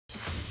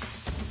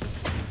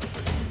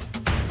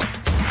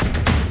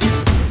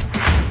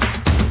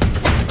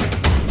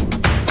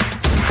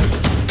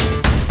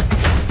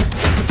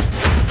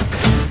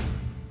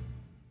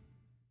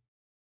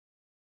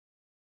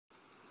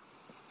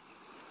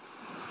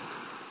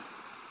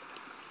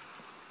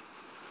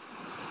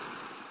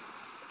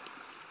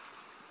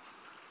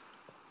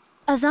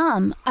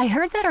Azam, I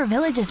heard that our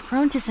village is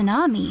prone to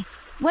tsunami.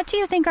 What do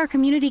you think our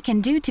community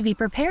can do to be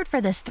prepared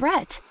for this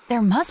threat?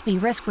 There must be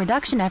risk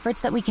reduction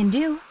efforts that we can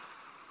do.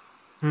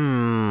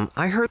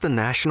 I heard the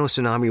National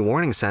Tsunami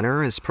Warning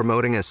Center is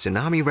promoting a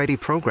Tsunami Ready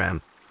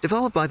Program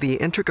developed by the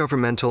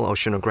Intergovernmental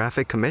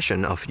Oceanographic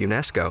Commission of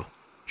UNESCO.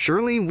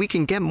 Surely we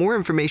can get more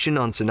information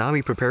on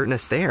tsunami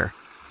preparedness there.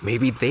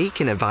 Maybe they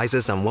can advise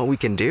us on what we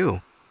can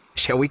do.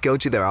 Shall we go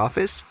to their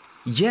office?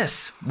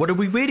 Yes, what are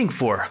we waiting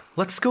for?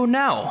 Let's go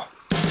now.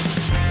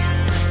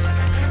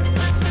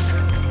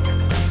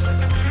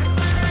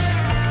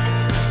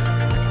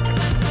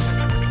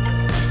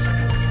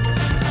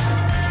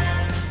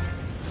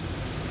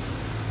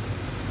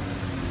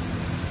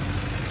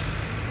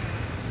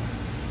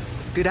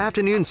 Good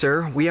afternoon,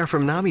 sir. We are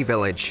from Nami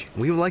Village.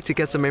 We would like to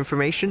get some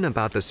information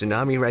about the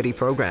Tsunami Ready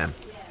Program.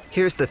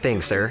 Here's the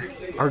thing, sir.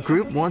 Our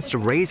group wants to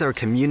raise our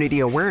community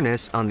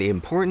awareness on the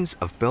importance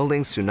of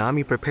building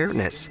tsunami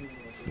preparedness.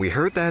 We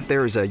heard that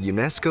there is a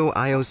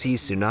UNESCO-IOC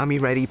Tsunami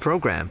Ready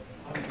Program.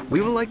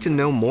 We would like to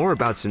know more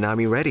about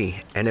Tsunami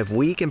Ready and if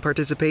we can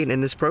participate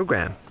in this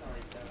program.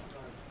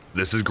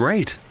 This is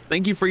great.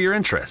 Thank you for your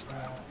interest.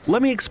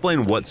 Let me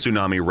explain what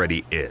Tsunami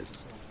Ready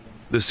is.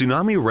 The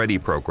Tsunami Ready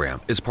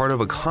program is part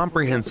of a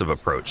comprehensive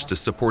approach to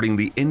supporting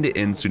the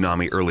end-to-end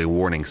tsunami early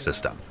warning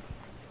system.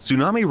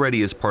 Tsunami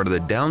Ready is part of the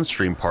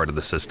downstream part of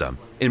the system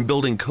in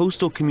building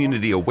coastal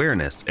community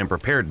awareness and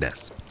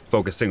preparedness,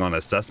 focusing on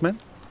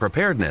assessment,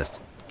 preparedness,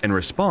 and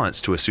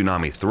response to a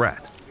tsunami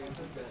threat.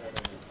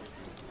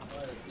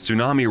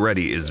 Tsunami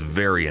Ready is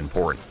very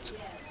important.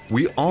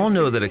 We all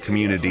know that a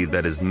community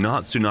that is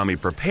not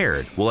tsunami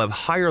prepared will have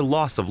higher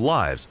loss of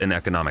lives and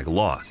economic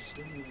loss.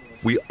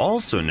 We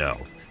also know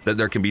that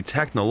there can be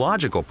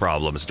technological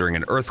problems during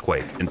an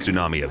earthquake and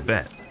tsunami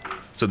event,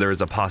 so there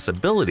is a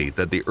possibility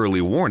that the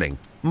early warning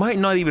might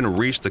not even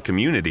reach the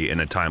community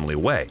in a timely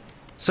way,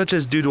 such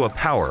as due to a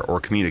power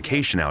or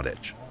communication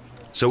outage.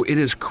 So it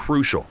is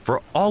crucial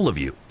for all of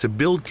you to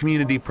build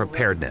community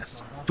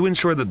preparedness to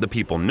ensure that the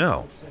people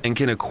know and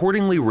can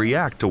accordingly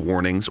react to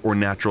warnings or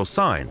natural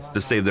signs to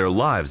save their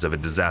lives if a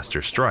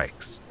disaster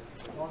strikes.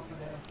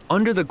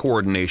 Under the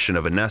coordination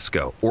of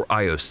UNESCO or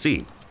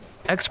IOC,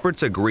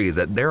 experts agree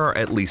that there are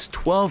at least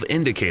 12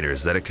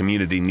 indicators that a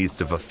community needs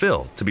to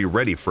fulfill to be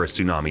ready for a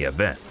tsunami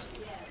event.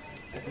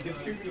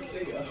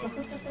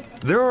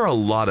 There are a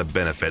lot of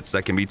benefits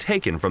that can be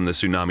taken from the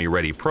Tsunami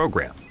Ready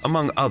program,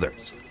 among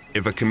others.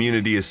 If a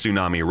community is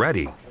tsunami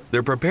ready,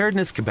 their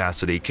preparedness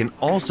capacity can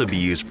also be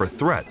used for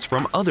threats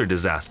from other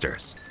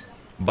disasters.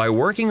 By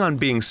working on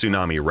being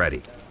tsunami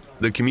ready,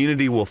 the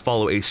community will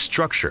follow a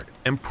structured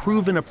and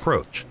proven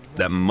approach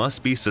that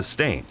must be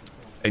sustained,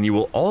 and you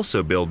will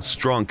also build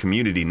strong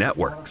community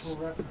networks.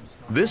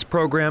 This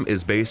program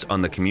is based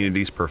on the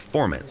community's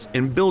performance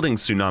in building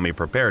tsunami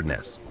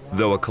preparedness,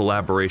 though a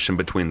collaboration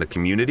between the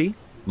community,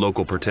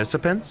 local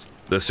participants,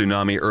 the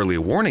Tsunami Early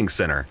Warning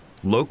Center,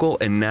 local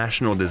and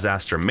national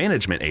disaster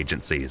management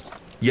agencies.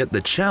 Yet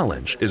the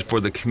challenge is for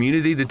the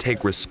community to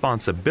take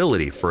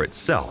responsibility for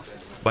itself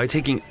by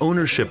taking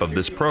ownership of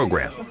this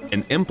program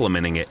and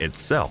implementing it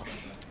itself.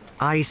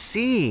 I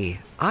see.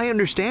 I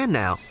understand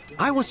now.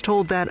 I was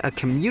told that a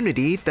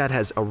community that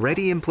has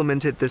already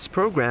implemented this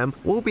program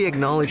will be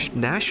acknowledged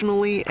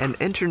nationally and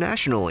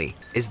internationally.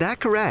 Is that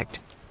correct?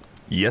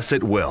 Yes,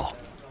 it will.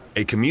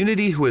 A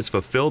community who has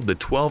fulfilled the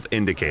 12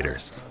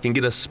 indicators can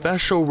get a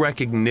special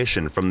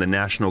recognition from the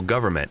national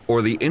government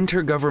or the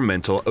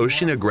Intergovernmental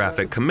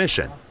Oceanographic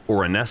Commission,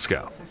 or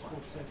UNESCO.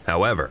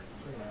 However,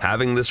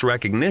 having this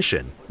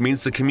recognition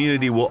means the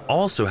community will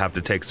also have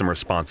to take some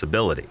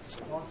responsibilities,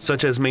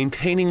 such as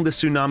maintaining the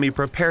tsunami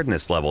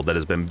preparedness level that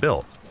has been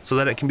built so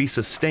that it can be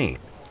sustained,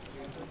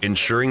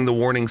 ensuring the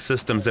warning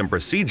systems and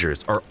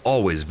procedures are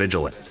always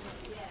vigilant.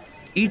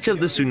 Each of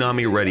the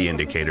Tsunami Ready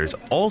indicators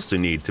also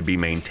need to be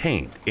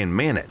maintained and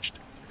managed,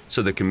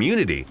 so the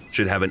community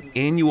should have an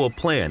annual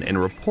plan and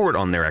report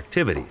on their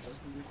activities.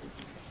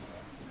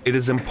 It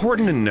is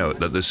important to note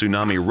that the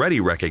Tsunami Ready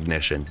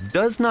recognition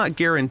does not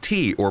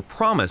guarantee or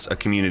promise a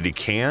community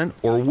can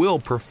or will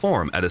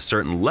perform at a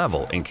certain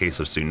level in case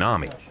of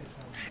tsunami.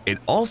 It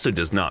also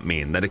does not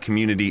mean that a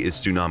community is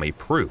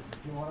tsunami-proof.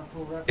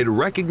 It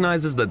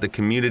recognizes that the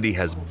community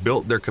has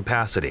built their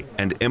capacity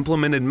and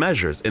implemented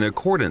measures in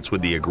accordance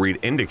with the agreed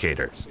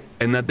indicators,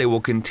 and that they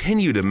will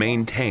continue to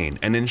maintain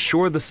and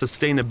ensure the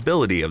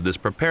sustainability of this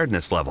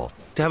preparedness level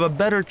to have a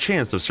better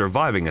chance of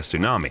surviving a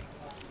tsunami.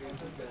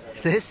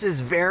 This is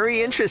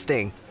very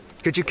interesting.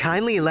 Could you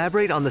kindly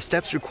elaborate on the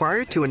steps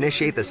required to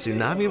initiate the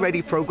Tsunami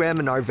Ready program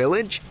in our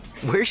village?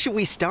 Where should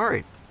we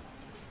start?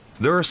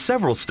 There are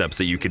several steps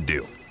that you could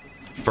do.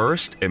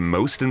 First, and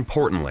most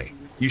importantly,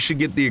 you should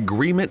get the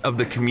agreement of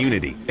the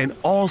community and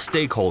all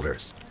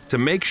stakeholders to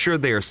make sure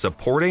they are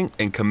supporting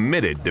and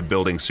committed to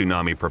building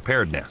tsunami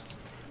preparedness.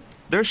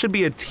 There should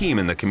be a team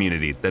in the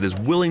community that is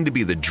willing to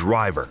be the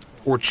driver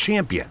or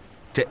champion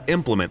to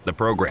implement the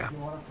program.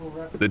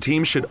 The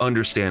team should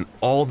understand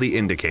all the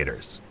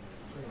indicators.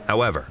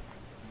 However,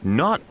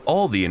 not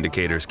all the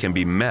indicators can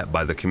be met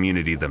by the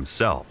community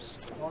themselves.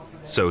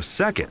 So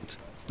second,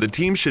 The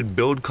team should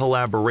build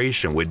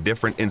collaboration with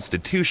different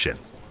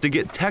institutions to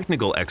get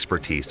technical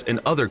expertise and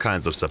other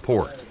kinds of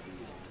support.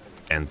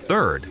 And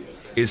third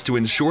is to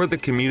ensure the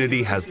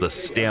community has the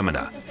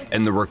stamina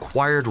and the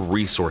required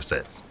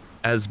resources,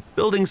 as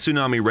building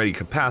tsunami-ready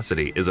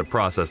capacity is a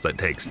process that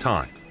takes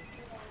time.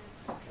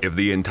 If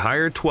the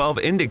entire 12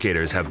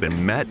 indicators have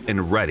been met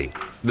and ready,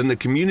 then the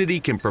community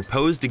can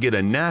propose to get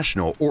a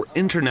national or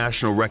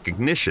international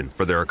recognition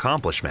for their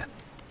accomplishment.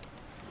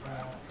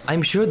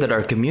 I'm sure that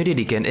our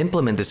community can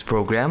implement this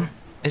program.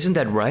 Isn't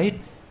that right?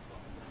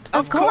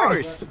 Of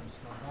course!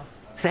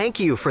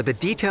 Thank you for the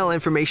detailed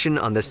information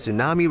on the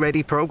Tsunami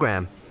Ready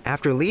program.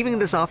 After leaving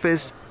this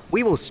office,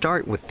 we will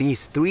start with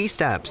these 3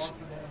 steps.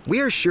 We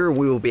are sure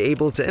we will be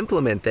able to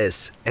implement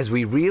this, as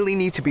we really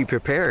need to be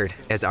prepared,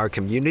 as our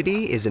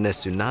community is in a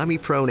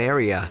tsunami-prone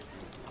area.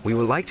 We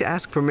would like to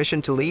ask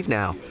permission to leave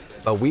now,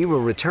 but we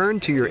will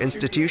return to your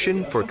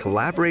institution for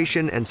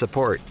collaboration and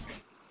support.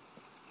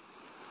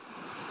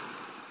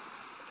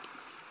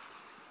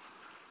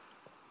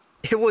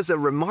 It was a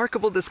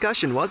remarkable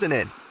discussion, wasn't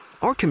it?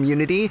 Our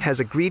community has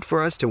agreed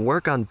for us to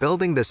work on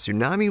building the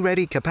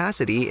tsunami-ready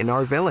capacity in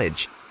our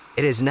village.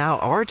 It is now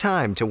our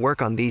time to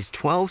work on these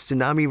 12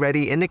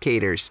 tsunami-ready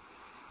indicators.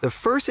 The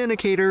first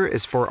indicator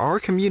is for our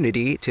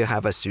community to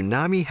have a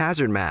tsunami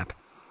hazard map.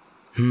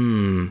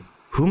 Whom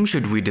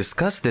should we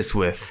discuss this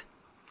with?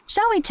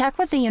 Shall we check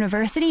with the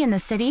university in the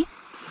city?